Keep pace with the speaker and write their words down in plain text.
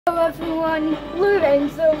Hello everyone,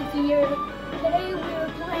 Lorenzo here. Today we are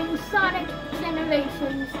playing Sonic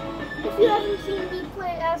Generations. If you haven't seen me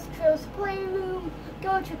play Astro's Playroom,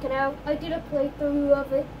 go check it out. I did a playthrough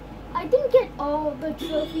of it. I didn't get all the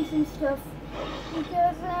trophies and stuff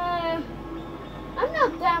because I'm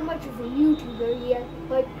not that much of a YouTuber yet.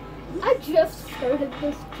 Like, I just started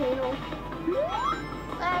this channel.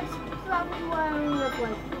 That's probably why I don't have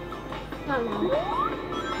like, I don't know.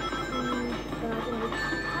 I don't know.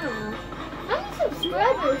 How many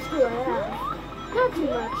subscribers do I have? Not too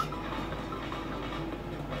much.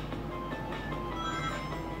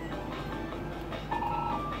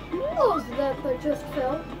 What was that just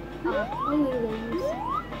fell? Only limbs.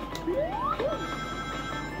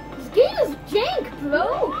 This game is jank, bro!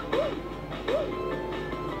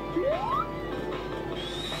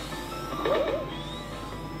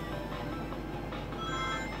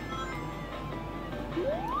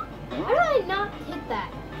 How do I not hit that?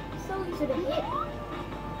 It's so easy to hit.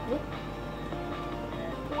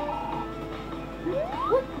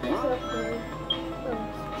 What is up there?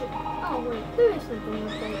 Oh wait, there is something up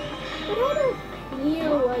there. But I don't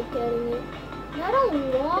feel like getting it. And I don't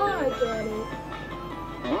want to get it.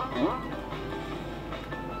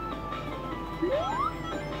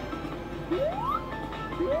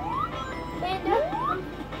 And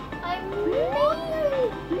I may...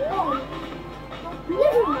 Oh,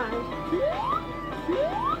 never mind.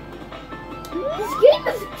 This game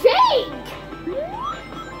is jank!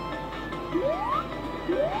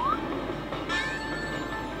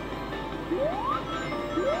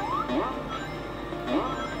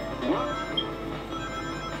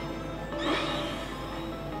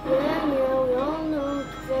 Yeah, we all know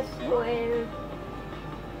this square.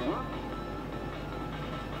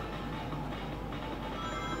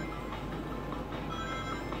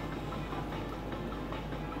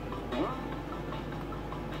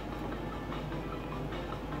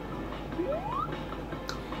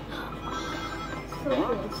 So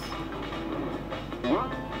this.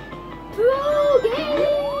 Pro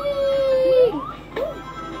gaming!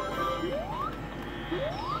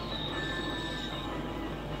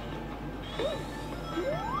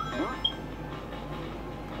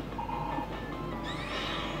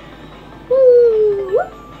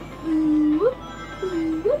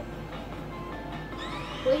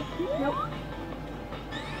 Wait, nope.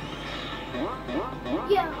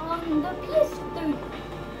 Yeah, on the PS3,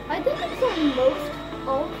 I think it's on most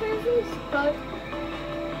all versions, but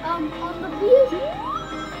on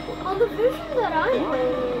the version that I'm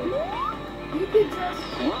playing in, you could just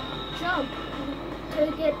jump to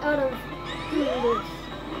get out of doing this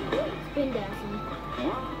spin dashing.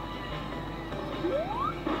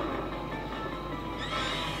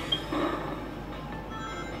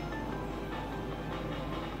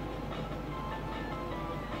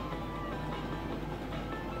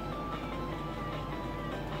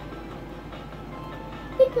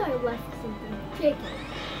 I think I left something. JK.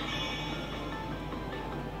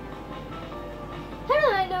 How do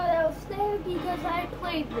I know that was there? Because I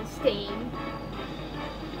played this game.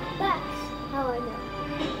 That's how I know.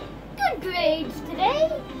 Good grades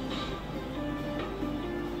today!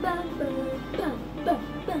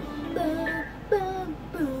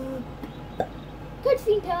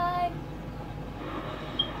 Cutscene time!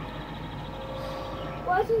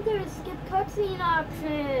 Why isn't there a skip cutscene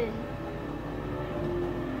option?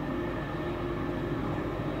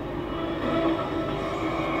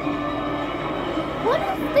 What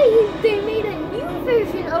if they made a new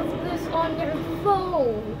version of this on your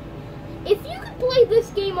phone? If you could play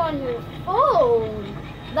this game on your phone,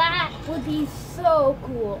 that would be so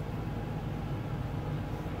cool.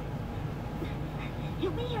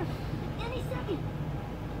 He'll be here any second.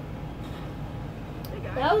 Hey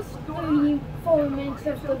guys, That was 34 minutes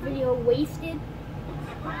of the video wasted.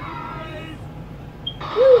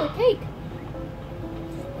 Ooh, a cake.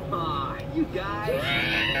 Aw, you guys.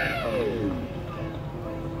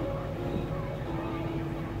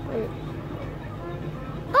 Wait.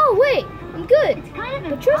 Oh wait, I'm good. It's kind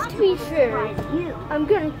of But just to be impossible sure, surprise you. I'm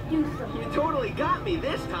gonna do something. You totally got me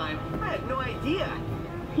this time. I had no idea.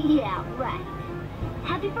 Yeah, right.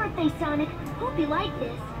 Happy birthday, Sonic. Hope you like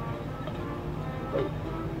this.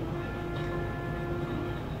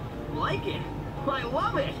 Like it? I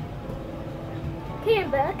love it. Okay,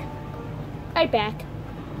 I'm back. I'm back.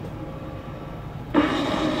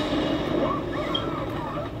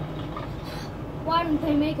 Why didn't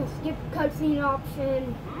they make a skip cutscene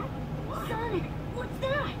option? Sonic, what's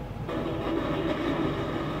that?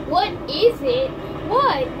 What is it?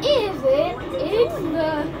 What is it? It's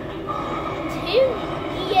the Tim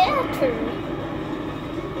Theater.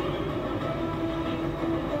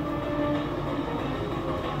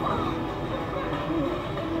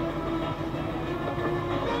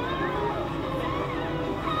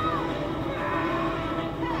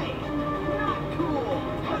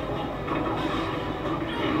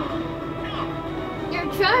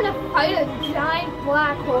 trying to fight a giant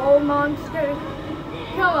black hole monster?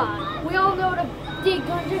 Come on, we all know to dig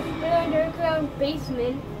under the underground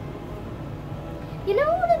basement. You know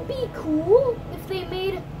what would be cool? If they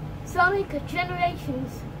made Sonic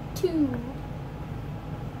Generations 2.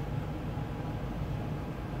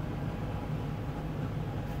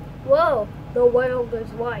 Whoa, the world is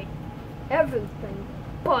white. Everything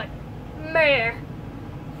but me.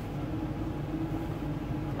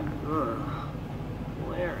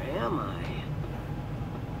 Where am I?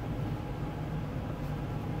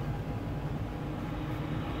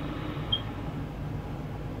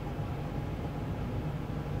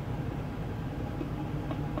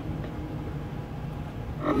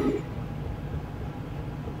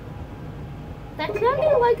 That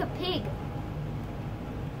sounded like a pig.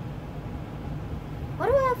 Why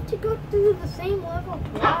do I have to go through the same level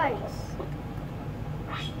twice?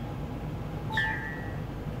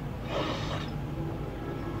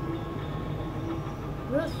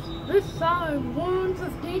 This sign warns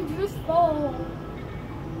of dangerous fall.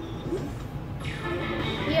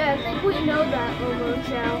 Yeah, I think we know that,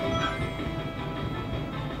 Momo-chan.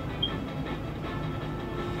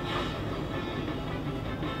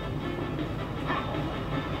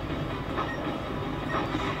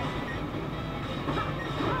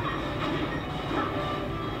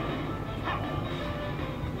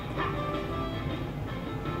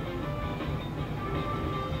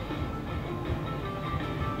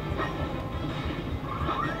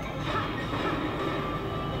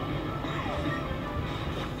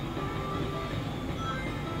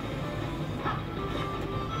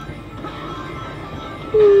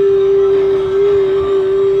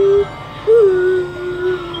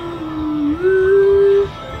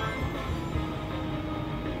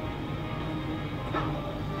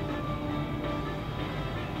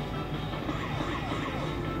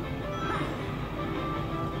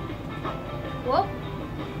 Well,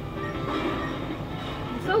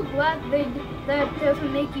 I'm so glad that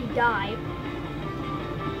doesn't make you die.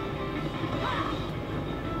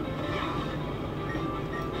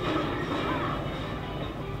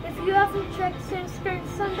 If you haven't checked Sinister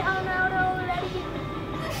Sundown out already,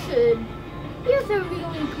 you should. He has a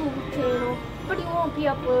really cool channel, but he won't be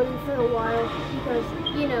uploading for a while because,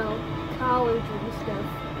 you know, college and stuff.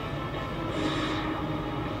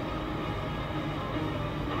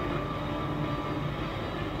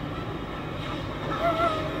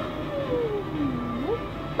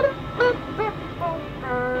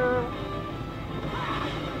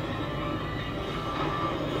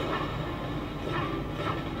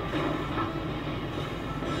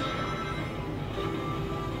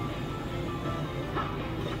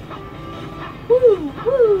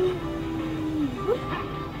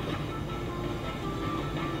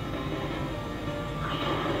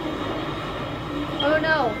 Oh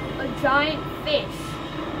no, a giant fish.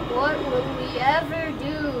 What will we ever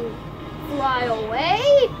do? Fly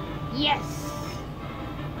away? Yes!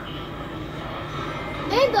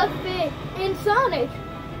 And the fish in Sonic.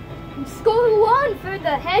 Score 1 for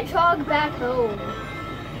the hedgehog back home.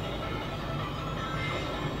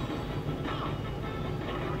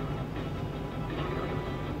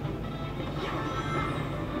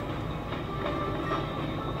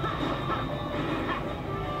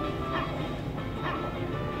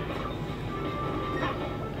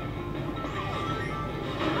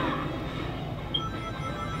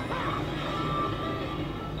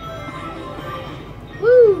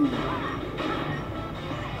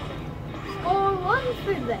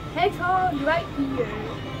 For the hedgehog right here.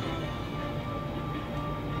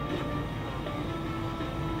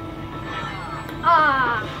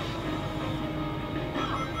 Ah!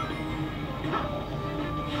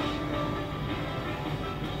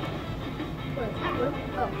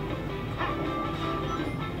 Oh.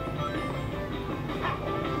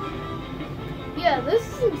 Yeah, this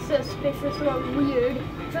isn't suspicious or weird.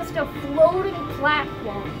 Just a floating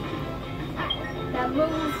platform that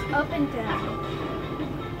moves up and down.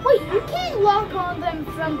 Wait, you can't lock on them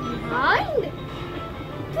from behind?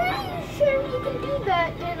 Pretty sure you can do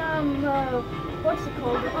that in, what's it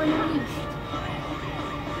called? Unleashed.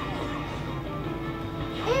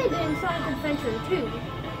 And in Sonic Adventure 2.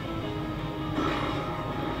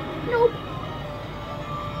 Nope.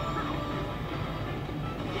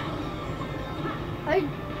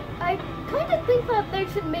 I kind of think that they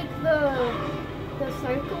should make the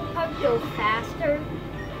circle part go faster.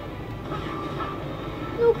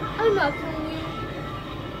 Nope, I'm not telling you.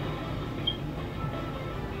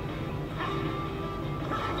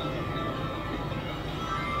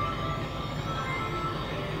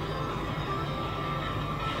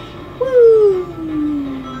 Woo!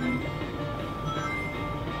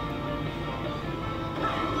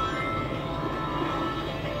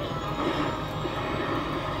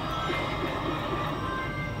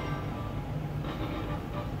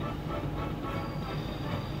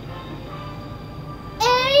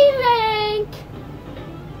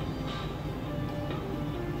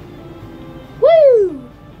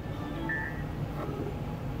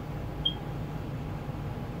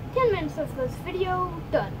 this video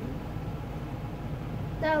done.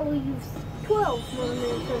 That leaves 12 more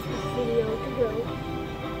minutes of this video to go.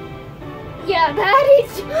 Yeah, that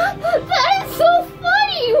is so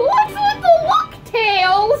funny! What's with the luck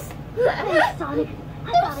tails? Hey, Sonic,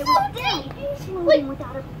 I thought I was dead. Floating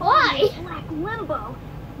without a why? black limbo.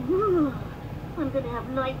 I'm gonna have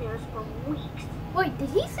nightmares for weeks. Wait, did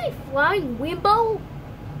he say flying wimbo?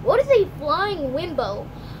 What is a flying wimbo?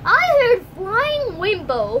 I heard flying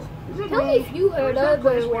wimbo. Tell me if you heard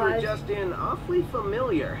otherwise. We were otherwise. just in awfully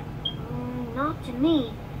familiar. Not to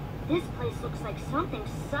me. This place looks like something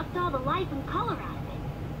sucked all the life and color out of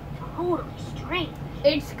it. Totally strange.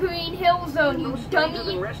 It's Green Hill Zone, you No stranger than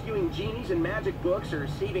dummy. rescuing genies in magic books or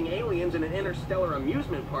saving aliens in an interstellar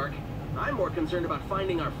amusement park. I'm more concerned about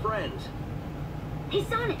finding our friends. Hey,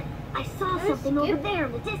 Sonic, I saw Let's something over get- there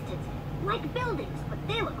in the distance. Like buildings, but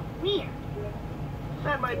they look weird.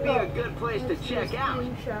 That might be a good place to Let's check do a out.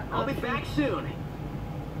 screenshot I'll be option. back soon.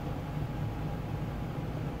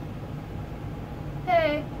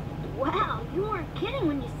 Hey, Wow, you weren't kidding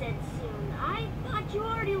when you said soon. I thought you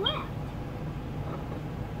already left.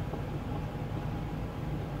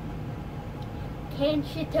 can't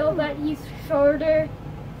you tell that he's shorter?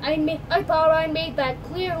 I thought I made that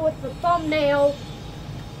clear with the thumbnail.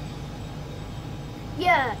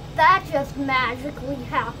 Yeah, that just magically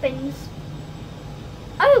happens.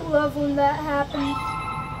 I love when that happens.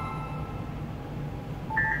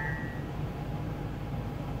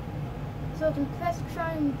 So I can press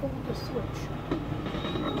triangle to switch.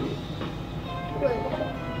 Wait.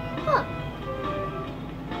 Huh.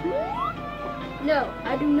 No,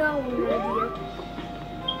 I do not want an idea.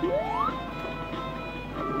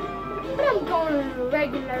 But I'm going to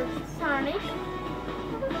regular Sonic.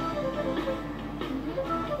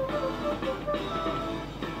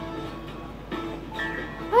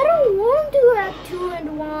 I don't want to do Act 2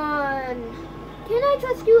 and 1. Can I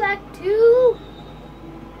just do Act 2?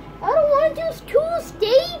 I don't want to do 2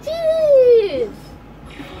 stages.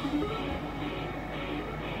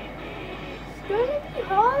 It's gonna be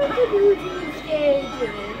hard to do 2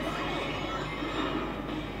 stages.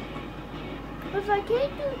 Because I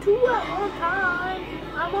can't do 2 at one time.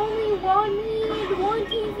 I'm only one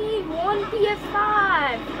TV, one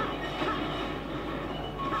PS5.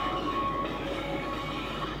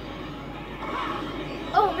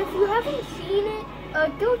 Oh, and if you haven't seen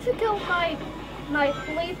it, go check out my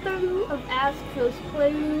playthrough of Astro's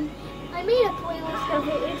Playroom. I made a playlist of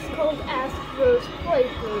it. It's called Astro's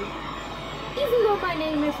Playthrough. Even though my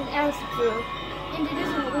name isn't Astro, and it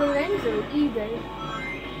isn't Lorenzo either.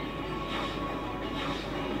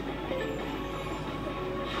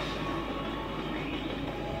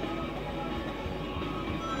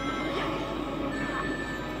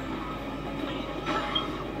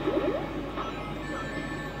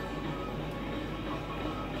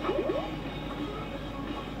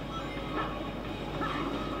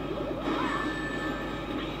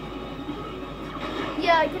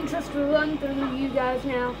 Yeah, I can just run through you guys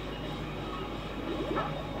now.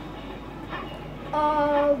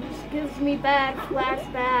 Oh, this gives me bad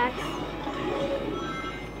flashbacks.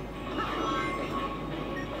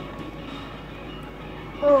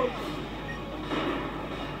 Oh.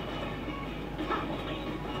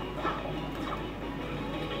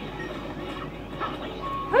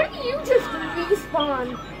 How do you just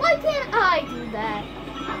respawn? Why can't I do that?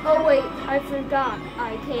 Oh wait, I forgot.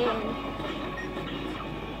 I can.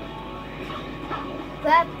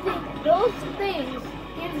 Those things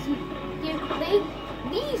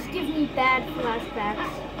these give me bad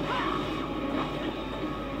flashbacks.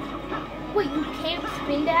 Wait, you can't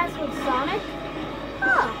spin dash with Sonic?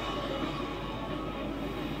 Huh.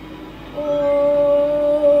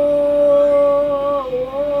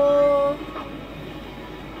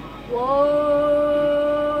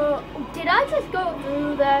 Whoa. Did I just go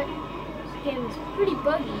through that? This game is pretty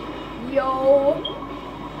buggy. Yo.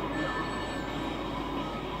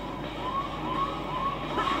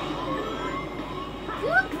 Do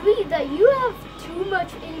you agree that you have too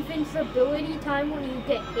much invincibility time when you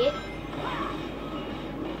get hit?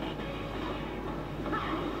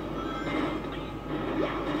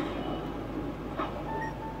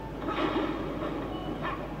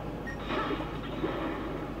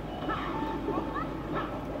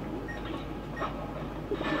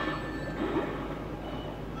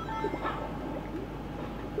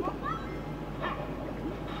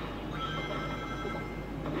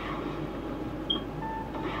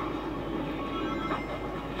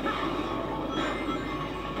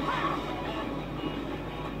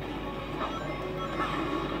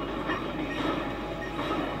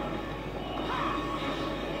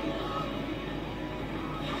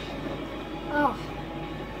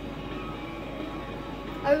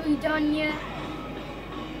 done yet?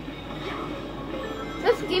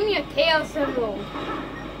 Just give me a Chaos Emerald.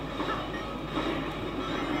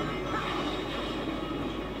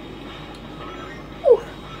 Ooh,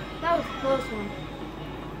 that was a close one.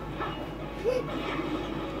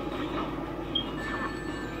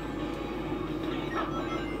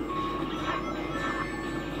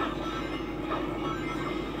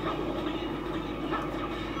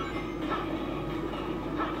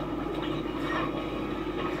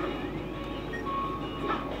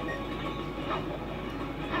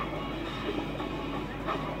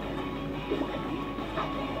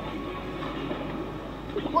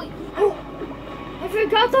 Wait, oh, I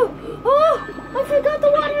forgot the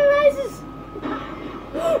water rises.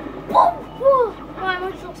 Why am I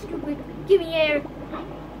so stupid? Give me air.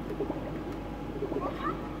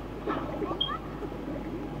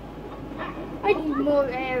 I need more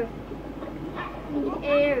air. I need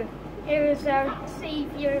air. Air is our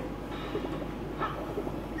savior.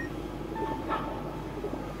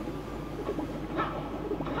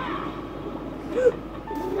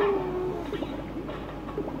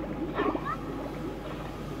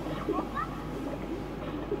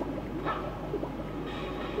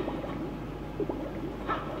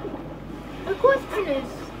 The question is,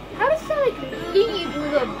 how does Sonic leave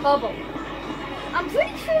with a bubble? I'm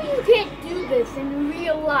pretty sure you can't do this in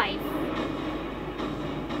real life.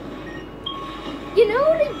 You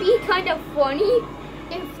know, it'd be kind of funny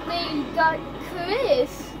if they got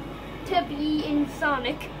Chris to be in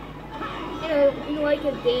Sonic, in like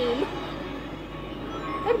a game.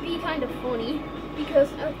 That'd be kind of funny, because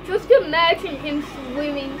just imagine him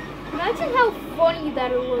swimming. Imagine how funny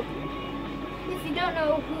that would look. If you don't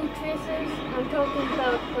know who Chris is, I'm talking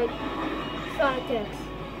about, like, Sonic X.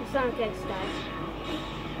 The Sonic X guy.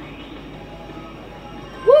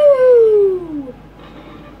 Woo!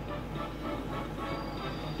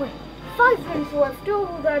 Wait, 5 minutes left.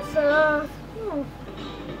 Oh, that's a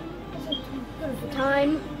bit of a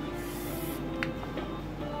time.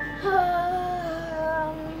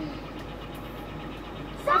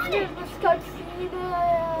 After this cutscene,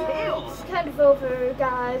 it's kind of over,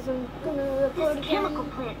 guys. I'm gonna record This again. chemical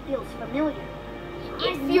plant feels familiar.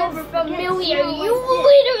 It feels familiar. You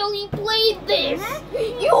literally played this.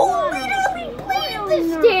 You literally played this,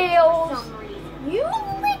 Tails. You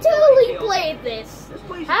literally played this.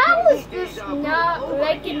 How is this not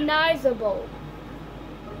recognizable?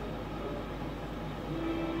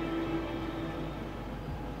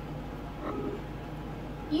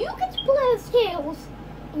 You can play as Tails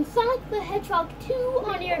in Sonic the Hedgehog 2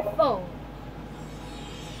 on your phone.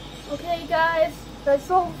 Okay, guys, that's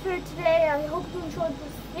all for today. I hope you enjoyed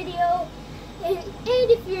this video. And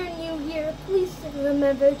if you're new here, please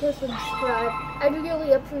remember to subscribe. I'd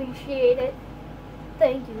really appreciate it.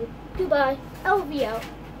 Thank you. Goodbye. LV out.